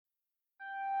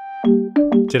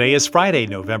Today is Friday,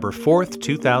 November 4th,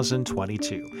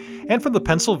 2022. And from the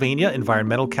Pennsylvania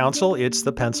Environmental Council, it's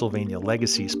the Pennsylvania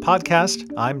Legacies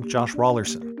podcast. I'm Josh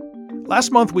Rawlerson.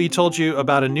 Last month, we told you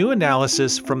about a new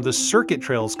analysis from the Circuit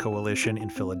Trails Coalition in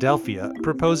Philadelphia,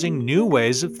 proposing new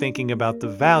ways of thinking about the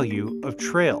value of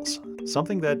trails,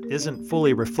 something that isn't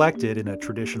fully reflected in a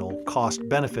traditional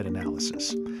cost-benefit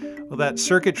analysis. Well, that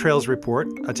Circuit Trails report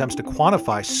attempts to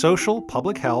quantify social,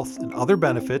 public health, and other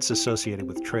benefits associated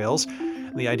with trails.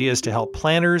 The idea is to help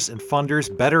planners and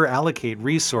funders better allocate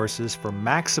resources for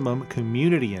maximum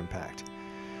community impact.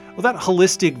 Well, that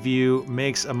holistic view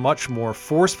makes a much more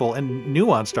forceful and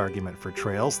nuanced argument for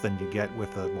trails than you get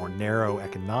with a more narrow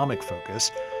economic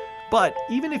focus. But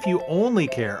even if you only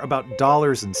care about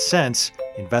dollars and cents,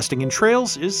 investing in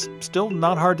trails is still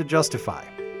not hard to justify.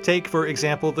 Take, for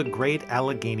example, the Great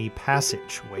Allegheny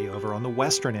Passage, way over on the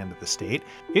western end of the state.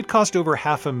 It cost over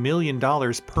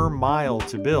 $500,000 per mile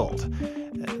to build.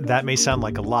 That may sound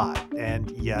like a lot,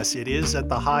 and yes, it is at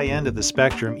the high end of the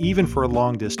spectrum, even for a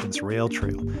long-distance rail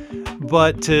trail.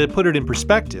 But to put it in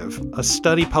perspective, a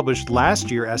study published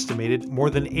last year estimated more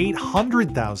than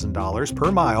 $800,000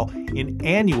 per mile in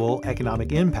annual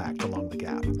economic impact along the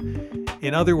gap.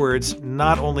 In other words,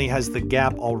 not only has the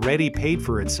gap already paid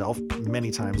for itself many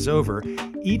times over,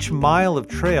 each mile of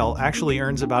trail actually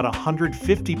earns about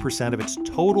 150% of its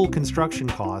total construction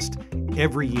cost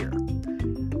every year.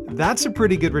 That's a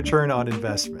pretty good return on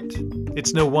investment.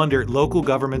 It's no wonder local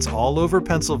governments all over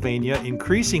Pennsylvania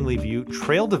increasingly view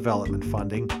trail development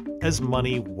funding as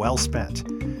money well spent.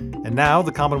 And now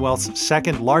the Commonwealth's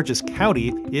second largest county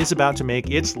is about to make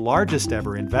its largest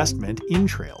ever investment in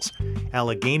trails.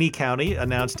 Allegheny County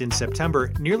announced in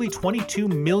September nearly $22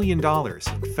 million in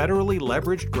federally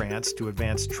leveraged grants to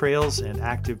advance trails and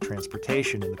active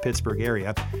transportation in the Pittsburgh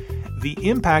area. The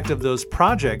impact of those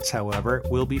projects, however,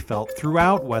 will be felt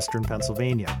throughout western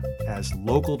Pennsylvania as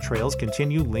local trails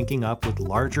continue linking up with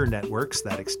larger networks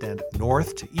that extend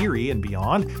north to Erie and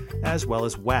beyond, as well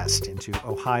as west into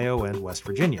Ohio and West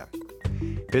Virginia.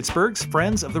 Pittsburgh's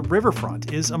Friends of the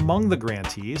Riverfront is among the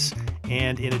grantees,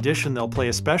 and in addition, they'll play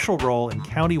a special role in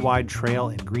countywide trail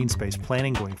and green space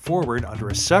planning going forward under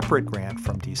a separate grant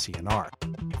from DCNR.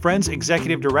 Friends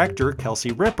Executive Director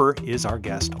Kelsey Ripper is our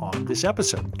guest on this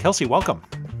episode. Kelsey, welcome.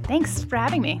 Thanks for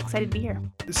having me. Excited to be here.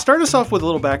 Start us off with a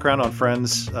little background on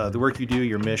Friends, the work you do,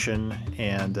 your mission,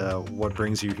 and what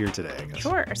brings you here today, I guess.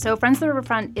 Sure. So Friends of the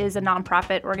Riverfront is a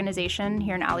nonprofit organization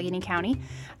here in Allegheny County,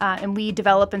 and we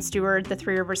develop and steward the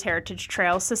Three Rivers Heritage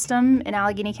Trail System in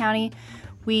Allegheny County.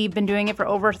 We've been doing it for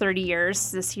over 30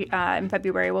 years. This in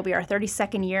February will be our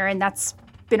 32nd year, and that's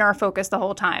been our focus the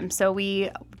whole time. So we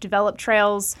develop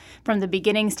trails from the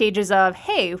beginning stages of,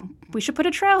 hey, we should put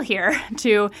a trail here,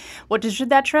 to should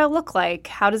that trail look like?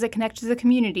 How does it connect to the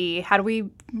community? How do we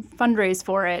fundraise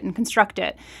for it and construct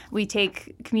it? We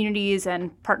take communities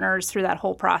and partners through that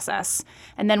whole process.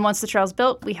 And then once the trail's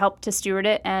built, we help to steward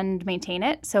it and maintain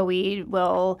it. So we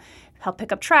will help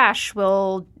pick up trash,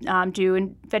 we'll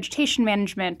do vegetation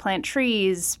management, plant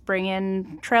trees, bring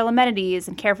in trail amenities,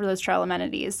 and care for those trail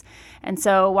amenities. And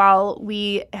so while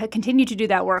we continue to do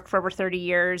that work for over 30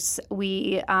 years,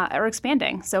 we are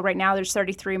expanding. So right now there's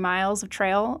 33 miles of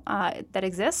trail that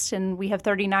exist, and we have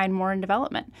 39 more in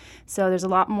development. So there's a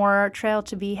lot more trail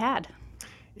to be had.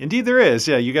 Indeed there is.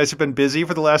 Yeah, you guys have been busy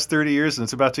for the last 30 years, and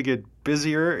it's about to get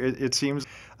busier, it seems.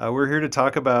 We're here to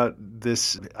talk about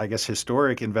this, I guess,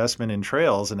 historic investment in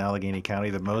trails in Allegheny County,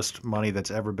 the most money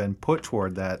that's ever been put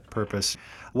toward that purpose.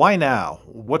 Why now?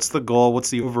 What's the goal? What's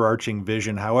the overarching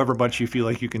vision, however much you feel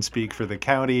like you can speak for the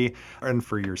county and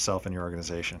for yourself and your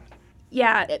organization?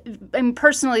 Yeah, I mean,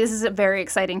 personally, this is a very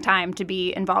exciting time to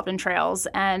be involved in trails,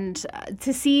 and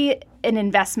to see an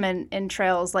investment in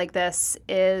trails like this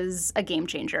is a game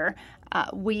changer.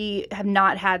 We have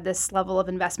not had this level of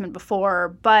investment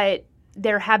before, but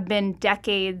there have been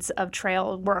decades of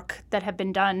trail work that have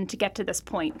been done to get to this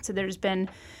point. So there's been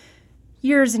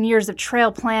years and years of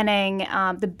trail planning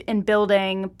and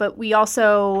building, but we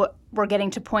also were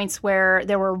getting to points where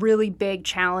there were really big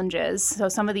challenges. So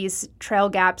some of these trail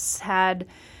gaps had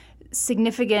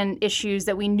significant issues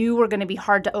that we knew were going to be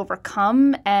hard to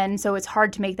overcome, and so it's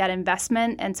hard to make that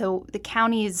investment. And so the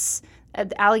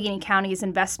Allegheny County's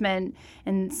investment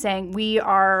in saying we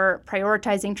are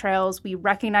prioritizing trails, we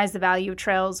recognize the value of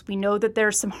trails, we know that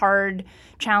there's some hard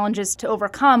challenges to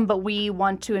overcome, but we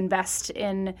want to invest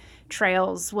in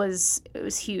trails was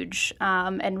huge,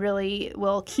 and really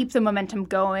will keep the momentum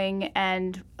going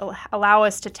and allow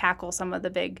us to tackle some of the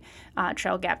big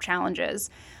trail gap challenges.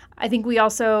 I think we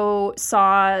also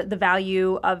saw the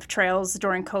value of trails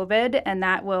during COVID, and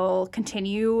that will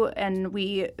continue. And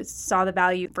we saw the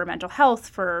value for mental health,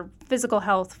 for physical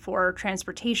health, for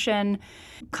transportation.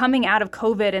 Coming out of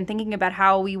COVID and thinking about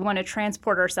how we want to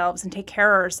transport ourselves and take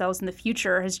care of ourselves in the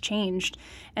future has changed.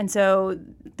 And so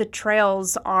the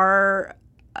trails are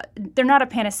they're not a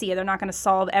panacea. They're not going to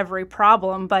solve every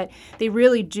problem, but they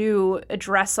really do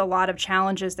address a lot of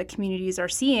challenges that communities are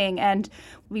seeing. And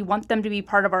we want them to be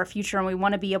part of our future, and we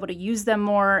want to be able to use them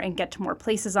more and get to more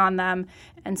places on them.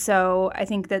 And so I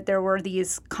think that there were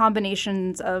these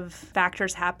combinations of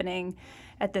factors happening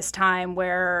at this time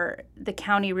where the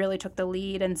county really took the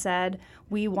lead and said,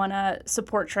 we want to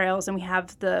support trails and we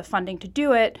have the funding to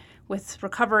do it. With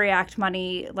Recovery Act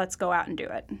money, let's go out and do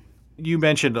it. You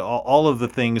mentioned all of the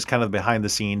things kind of behind the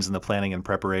scenes and the planning and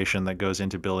preparation that goes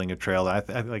into building a trail. I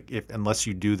like unless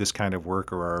you do this kind of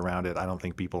work or are around it, I don't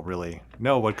think people really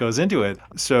know what goes into it.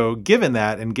 So given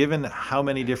that, and given how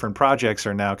many different projects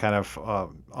are now kind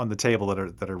of on the table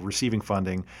that are receiving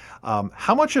funding,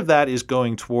 how much of that is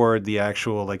going toward the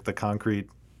actual, like the concrete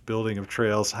building of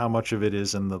trails? How much of it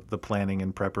is in the planning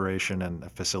and preparation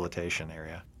and facilitation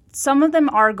area? Some of them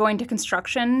are going to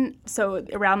construction. So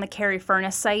around the Cary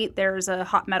Furnace site, there's a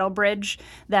hot metal bridge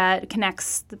that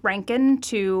connects Rankin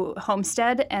to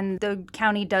Homestead, and the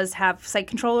county does have site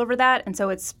control over that. And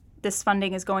so this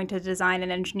funding is going to design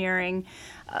and engineering,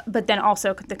 but then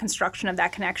also the construction of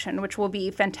that connection, which will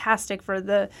be fantastic for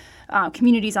the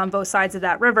communities on both sides of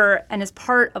that river, and is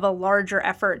part of a larger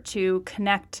effort to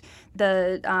connect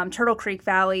the Turtle Creek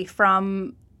Valley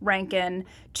from Rankin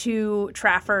to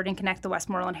Trafford and connect the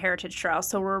Westmoreland Heritage Trail.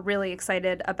 So we're really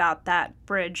excited about that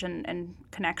bridge and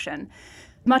connection.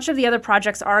 Much of the other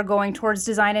projects are going towards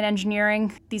design and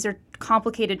engineering. These are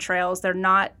complicated trails. They're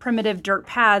not primitive dirt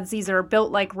paths. These are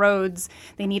built like roads.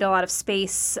 They need a lot of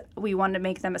space. We want to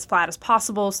make them as flat as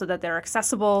possible so that they're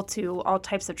accessible to all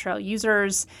types of trail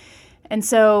users. And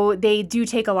so they do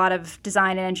take a lot of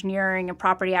design and engineering and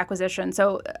property acquisition.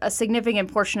 So a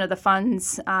significant portion of the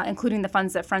funds, including the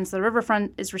funds that Friends of the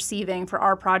Riverfront is receiving for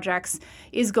our projects,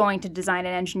 is going to design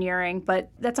and engineering. But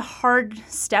that's a hard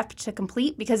step to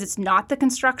complete because it's not the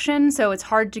construction, so it's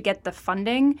hard to get the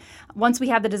funding. Once we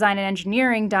have the design and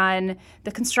engineering done,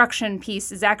 the construction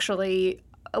piece is actually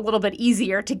a little bit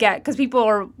easier to get because people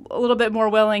are a little bit more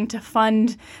willing to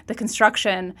fund the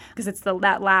construction because it's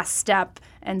that last step.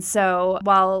 And so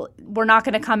while we're not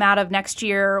going to come out of next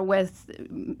year with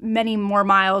many more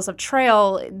miles of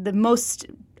trail, the most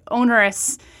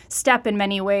onerous step in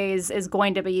many ways is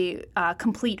going to be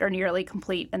complete or nearly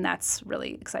complete, and that's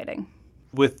really exciting.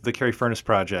 With the Cary Furnace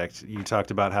project, you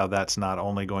talked about how that's not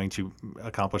only going to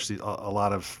accomplish a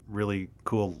lot of really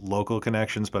cool local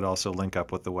connections, but also link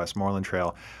up with the Westmoreland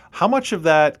Trail. How much of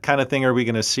that kind of thing are we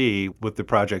going to see with the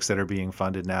projects that are being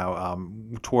funded now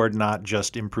toward not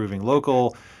just improving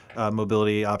local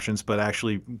mobility options, but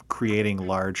actually creating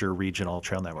larger regional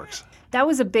trail networks? That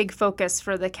was a big focus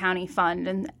for the county fund,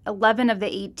 and 11 of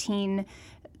the 18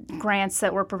 grants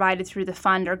that were provided through the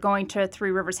fund are going to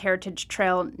Three Rivers Heritage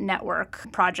Trail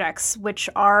Network projects, which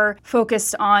are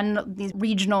focused on these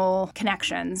regional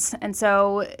connections. And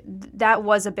so that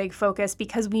was a big focus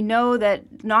because we know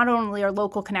that not only are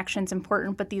local connections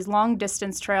important, but these long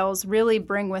distance trails really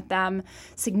bring with them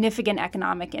significant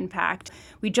economic impact.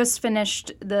 We just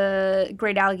finished the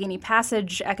Great Allegheny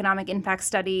Passage economic impact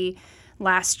study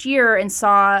last year and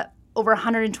saw over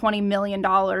 $120 million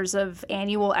of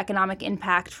annual economic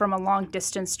impact from a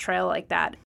long-distance trail like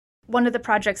that. One of the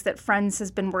projects that Friends has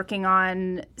been working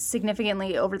on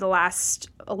significantly over the last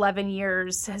 11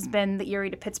 years has been the Erie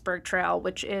to Pittsburgh Trail,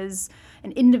 which is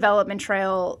an in-development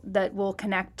trail that will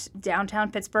connect downtown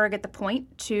Pittsburgh at the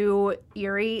Point to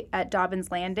Erie at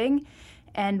Dobbins Landing.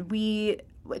 And we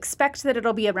expect that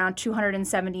it'll be around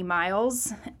 270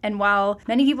 miles. And while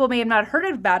many people may have not heard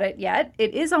about it yet,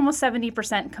 it is almost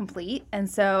 70% complete. And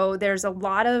so there's a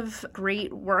lot of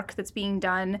great work that's being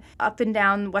done up and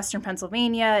down western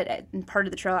Pennsylvania. And part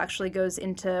of the trail actually goes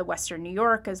into western New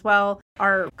York as well.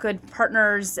 Our good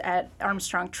partners at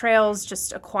Armstrong Trails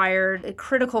just acquired a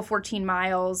critical 14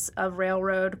 miles of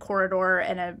railroad corridor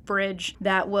and a bridge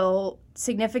that will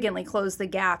significantly close the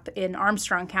gap in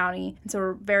Armstrong County. And so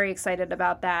we're very excited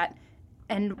about that.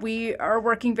 And we are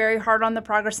working very hard on the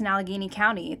progress in Allegheny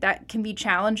County. That can be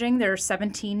challenging. There are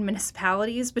 17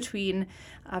 municipalities between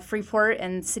Freeport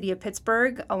and City of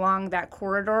Pittsburgh along that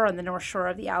corridor on the north shore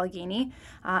of the Allegheny.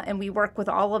 And we work with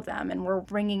all of them. And we're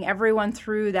bringing everyone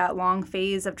through that long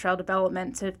phase of trail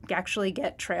development to actually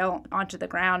get trail onto the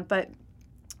ground. But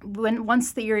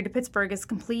Once the Erie to Pittsburgh is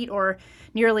complete or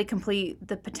nearly complete,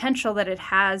 the potential that it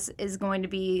has is going to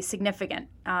be significant.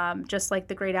 Just like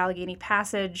the Great Allegheny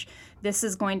Passage, this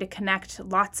is going to connect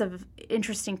lots of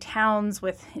interesting towns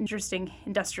with interesting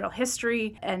industrial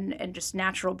history and just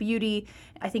natural beauty.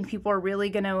 I think people are really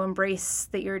going to embrace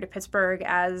the Erie to Pittsburgh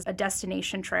as a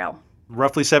destination trail.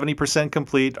 Roughly 70%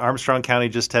 complete. Armstrong County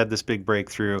just had this big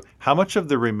breakthrough. How much of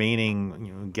the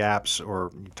remaining gaps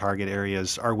or target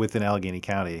areas are within Allegheny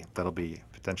County that'll be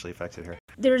potentially affected here?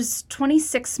 There's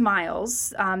 26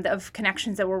 miles of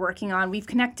connections that we're working on. We've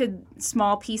connected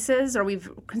small pieces, or we've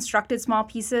constructed small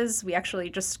pieces. We actually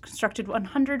just constructed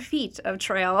 100 feet of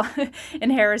trail in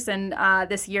Harrison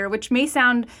this year, which may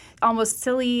sound almost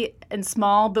silly and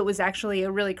small, but was actually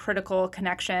a really critical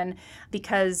connection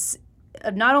because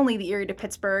of not only the Erie to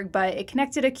Pittsburgh, but it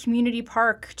connected a community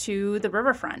park to the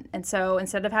riverfront. And so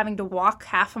instead of having to walk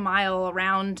half a mile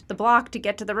around the block to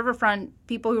get to the riverfront,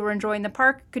 people who were enjoying the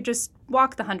park could just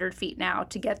walk the 100 feet now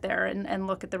to get there and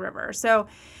look at the river. So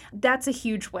that's a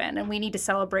huge win, and we need to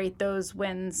celebrate those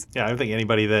wins. Yeah, I don't think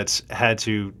anybody that's had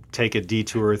to take a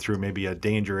detour through maybe a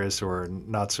dangerous or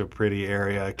not so pretty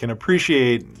area can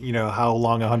appreciate, how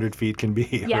long 100 feet can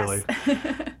be, yes. Really.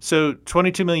 So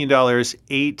 $22 million,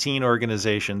 18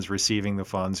 organizations receiving the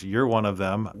funds. You're one of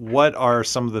them. What are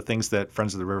some of the things that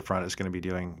Friends of the Riverfront is going to be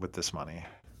doing with this money?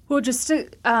 Well, just to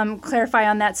clarify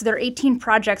on that, so there are 18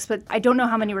 projects, but I don't know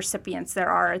how many recipients there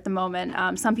are at the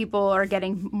moment. Some people are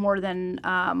getting more than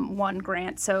one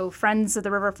grant. So Friends of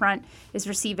the Riverfront is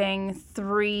receiving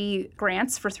 3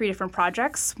 grants for 3 different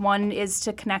projects. One is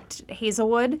to connect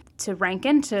Hazelwood to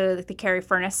Rankin to the Cary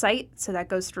Furnace site. So that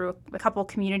goes through a couple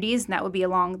communities, and that would be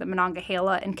along the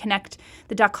Monongahela, and connect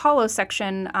the Duck Hollow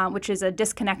section, which is a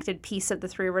disconnected piece of the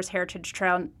Three Rivers Heritage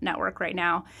Trail Network right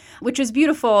now, which is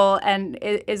beautiful and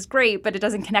is great, but it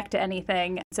doesn't connect to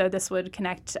anything. So this would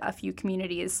connect a few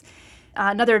communities.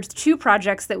 Another 2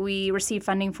 projects that we received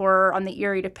funding for on the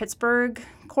Erie to Pittsburgh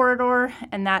corridor,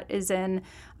 and that is in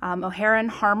O'Hare and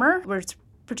Harmar, where it's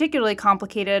particularly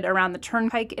complicated around the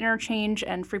Turnpike interchange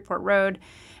and Freeport Road.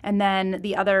 And then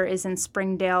the other is in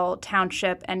Springdale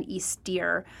Township and East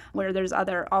Deer, where there's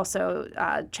other also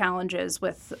challenges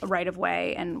with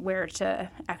right-of-way and where to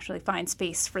actually find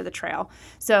space for the trail.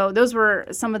 So those were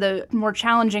some of the more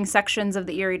challenging sections of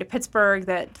the Erie to Pittsburgh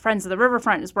that Friends of the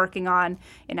Riverfront is working on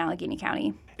in Allegheny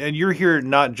County. And you're here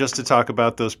not just to talk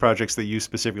about those projects that you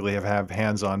specifically have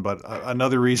hands on, but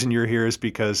another reason you're here is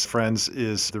because Friends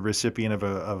is the recipient of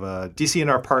a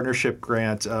DCNR partnership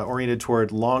grant oriented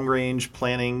toward long-range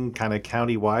planning, kind of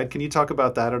county-wide. Can you talk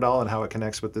about that at all and how it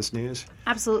connects with this news?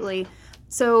 Absolutely.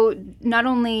 So not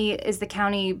only is the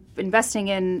county investing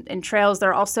in trails,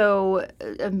 they're also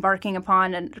embarking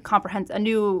upon a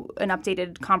new and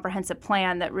updated comprehensive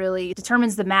plan that really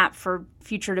determines the map for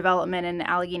future development in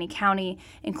Allegheny County,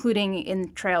 including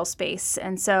in trail space.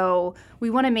 And so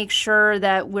we want to make sure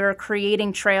that we're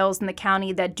creating trails in the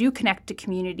county that do connect to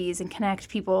communities and connect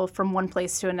people from one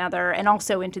place to another, and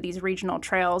also into these regional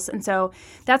trails. And so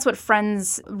that's what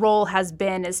Friends' role has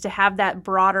been, is to have that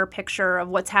broader picture of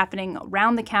what's happening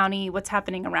around the county, what's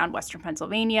happening around Western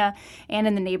Pennsylvania and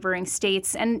in the neighboring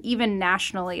states, and even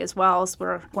nationally as well. So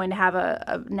we're going to have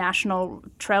a national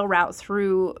trail route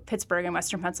through Pittsburgh and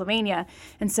Western Pennsylvania.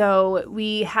 And so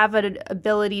we have an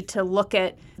ability to look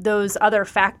at those other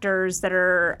factors that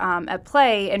are at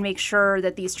play and make sure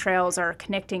that these trails are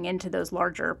connecting into those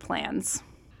larger plans.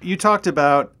 You talked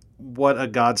about what a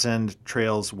godsend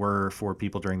trails were for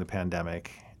people during the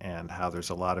pandemic and how there's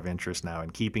a lot of interest now in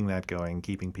keeping that going,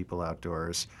 keeping people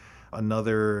outdoors.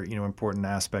 Another, important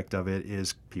aspect of it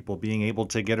is people being able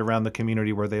to get around the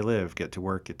community where they live, get to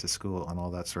work, get to school, and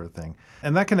all that sort of thing.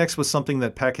 And that connects with something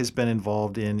that PEC has been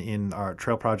involved in our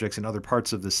trail projects in other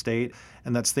parts of the state,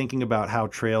 and that's thinking about how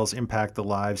trails impact the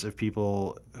lives of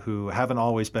people who haven't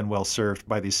always been well served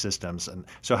by these systems. And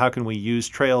so how can we use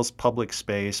trails, public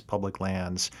space, public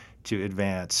lands to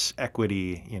advance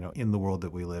equity, in the world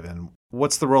that we live in?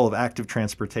 What's the role of active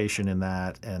transportation in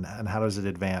that, and how does it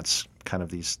advance kind of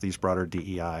these broader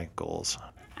DEI goals?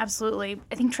 Absolutely.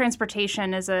 I think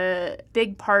transportation is a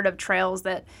big part of trails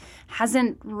that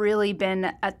hasn't really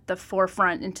been at the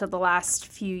forefront until the last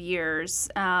few years,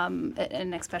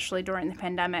 and especially during the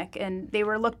pandemic. And they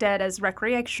were looked at as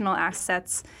recreational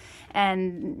assets.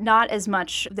 and not as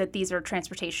much that these are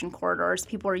transportation corridors.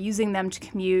 People are using them to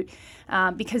commute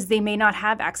because they may not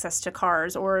have access to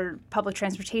cars, or public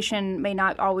transportation may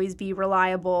not always be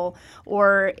reliable,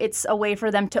 or it's a way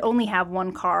for them to only have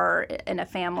one car in a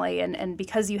family, and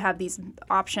because you have these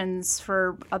options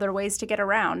for other ways to get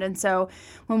around. And so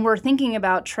when we're thinking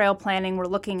about trail planning, we're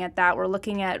looking at that. We're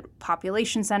looking at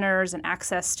population centers and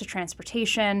access to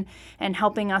transportation and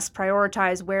helping us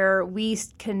prioritize where we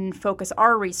can focus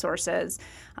our resources.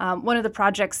 One of the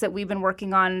projects that we've been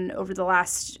working on over the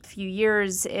last few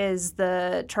years is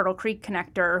the Turtle Creek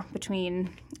connector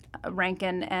between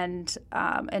Rankin and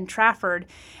Trafford,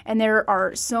 and there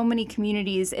are so many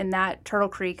communities in that Turtle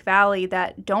Creek Valley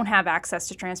that don't have access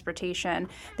to transportation.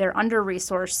 They're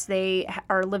under-resourced. They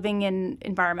are living in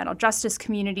environmental justice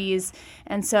communities,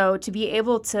 and so to be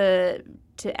able to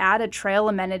add a trail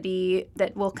amenity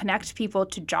that will connect people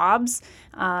to jobs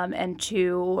and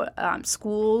to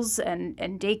schools and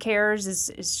daycares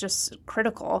is just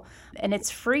critical. And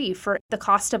it's free for the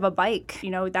cost of a bike.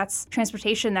 That's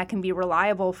transportation that can be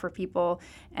reliable for people.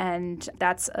 And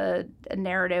that's a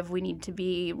narrative we need to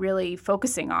be really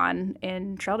focusing on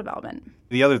in trail development.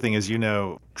 The other thing is,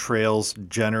 trails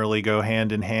generally go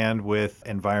hand in hand with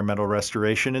environmental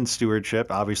restoration and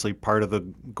stewardship. Obviously, part of the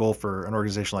goal for an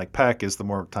organization like PEC is the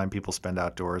more time people spend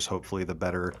outdoors, hopefully the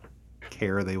better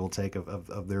care they will take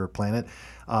of their planet.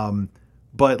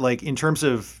 But in terms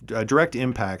of direct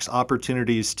impacts,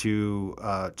 opportunities to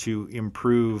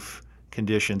improve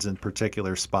conditions in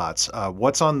particular spots,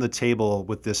 what's on the table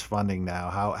with this funding now?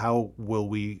 How will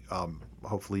we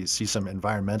hopefully see some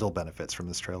environmental benefits from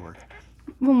this trail work?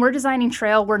 When we're designing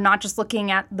trail, we're not just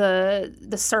looking at the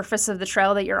surface of the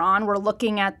trail that you're on. We're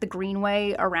looking at the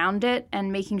greenway around it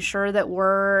and making sure that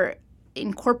we're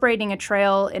incorporating a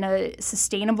trail in a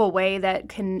sustainable way that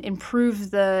can improve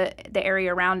the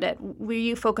area around it.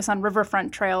 We focus on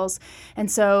riverfront trails, and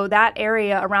so that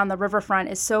area around the riverfront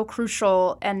is so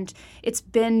crucial, and it's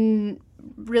been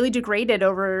really degraded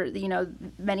over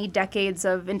many decades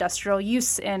of industrial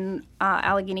use in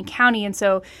Allegheny County. And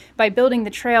so by building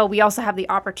the trail, we also have the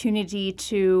opportunity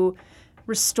to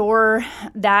restore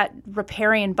that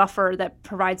riparian buffer that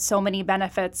provides so many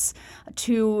benefits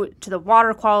to the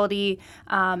water quality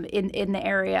in the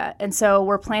area. And so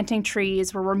we're planting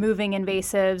trees, we're removing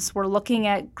invasives, we're looking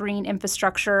at green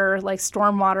infrastructure like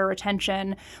stormwater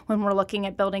retention when we're looking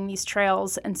at building these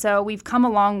trails. And so we've come a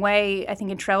long way, I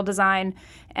think, in trail design,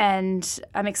 and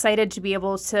I'm excited to be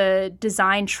able to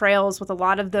design trails with a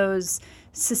lot of those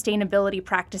sustainability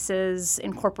practices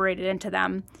incorporated into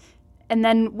them. And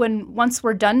then once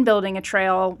we're done building a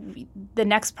trail, the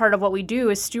next part of what we do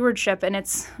is stewardship, and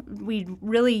we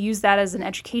really use that as an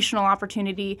educational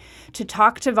opportunity to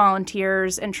talk to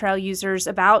volunteers and trail users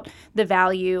about the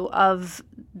value of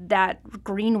that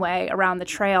greenway around the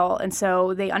trail. And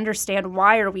so they understand,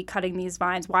 why are we cutting these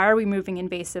vines? Why are we moving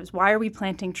invasives? Why are we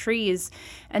planting trees?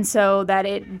 And so that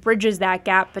it bridges that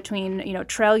gap between,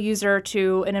 trail user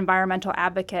to an environmental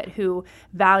advocate who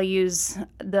values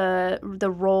the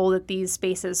role that these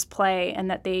spaces play and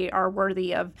that they are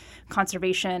worthy of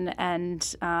conservation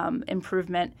and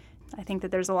improvement. I think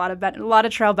that there's a lot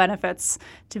of trail benefits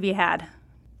to be had.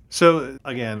 So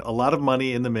again, a lot of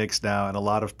money in the mix now and a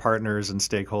lot of partners and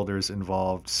stakeholders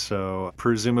involved. So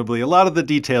presumably a lot of the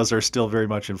details are still very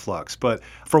much in flux. But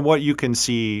from what you can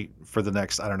see for the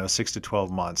next, 6 to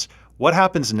 12 months, what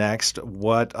happens next?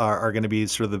 What are going to be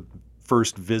sort of the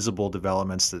first visible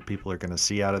developments that people are going to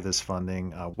see out of this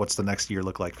funding? What's the next year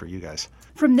look like for you guys?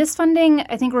 From this funding,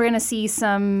 I think we're going to see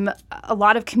a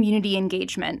lot of community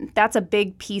engagement. That's a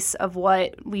big piece of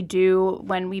what we do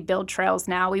when we build trails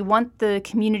now. We want the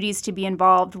communities to be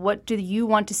involved. What do you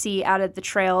want to see out of the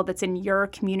trail that's in your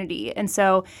community? And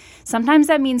so sometimes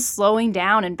that means slowing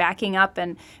down and backing up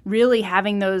and really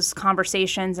having those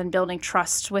conversations and building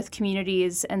trust with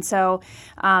communities. And so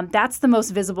that's the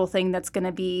most visible thing that's going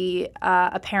to be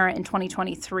apparent in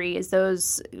 2023, is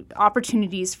those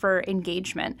opportunities for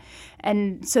engagement.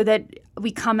 And so that we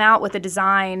come out with a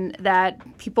design that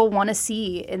people want to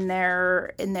see in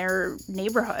their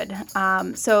neighborhood.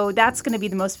 So that's going to be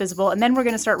the most visible. And then we're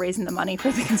going to start raising the money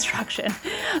for the construction.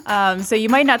 So you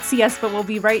might not see us, but we'll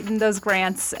be writing those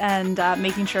grants and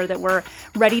making sure that we're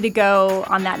ready to go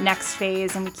on that next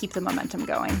phase and we keep the momentum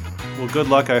going. Well, good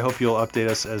luck. I hope you'll update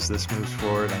us as this moves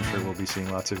forward. I'm sure we'll be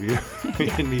seeing lots of you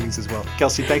in meetings as well.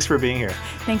 Kelsey, thanks for being here.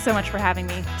 Thanks so much for having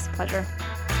me. It's a pleasure.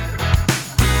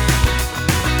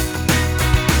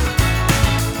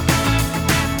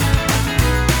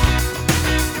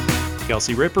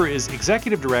 Kelsey Ripper is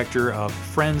Executive Director of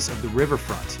Friends of the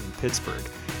Riverfront in Pittsburgh.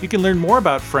 You can learn more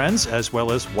about Friends as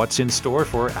well as what's in store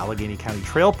for Allegheny County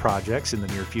Trail projects in the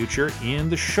near future in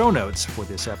the show notes for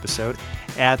this episode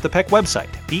at the PEC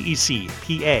website,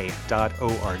 pecpa.org.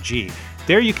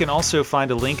 There you can also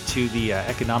find a link to the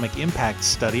economic impact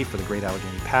study for the Great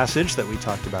Allegheny Passage that we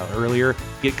talked about earlier.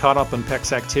 Get caught up on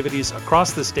PEC's activities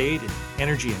across the state in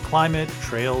energy and climate,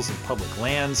 trails and public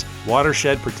lands,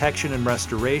 watershed protection and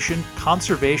restoration,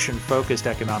 conservation-focused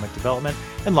economic development,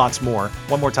 and lots more.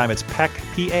 One more time, it's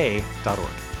pecpa.org.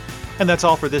 And that's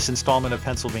all for this installment of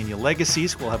Pennsylvania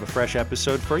Legacies. We'll have a fresh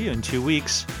episode for you in 2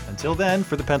 weeks. Until then,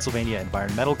 for the Pennsylvania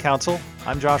Environmental Council,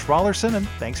 I'm Josh Rollerson, and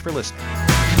thanks for listening.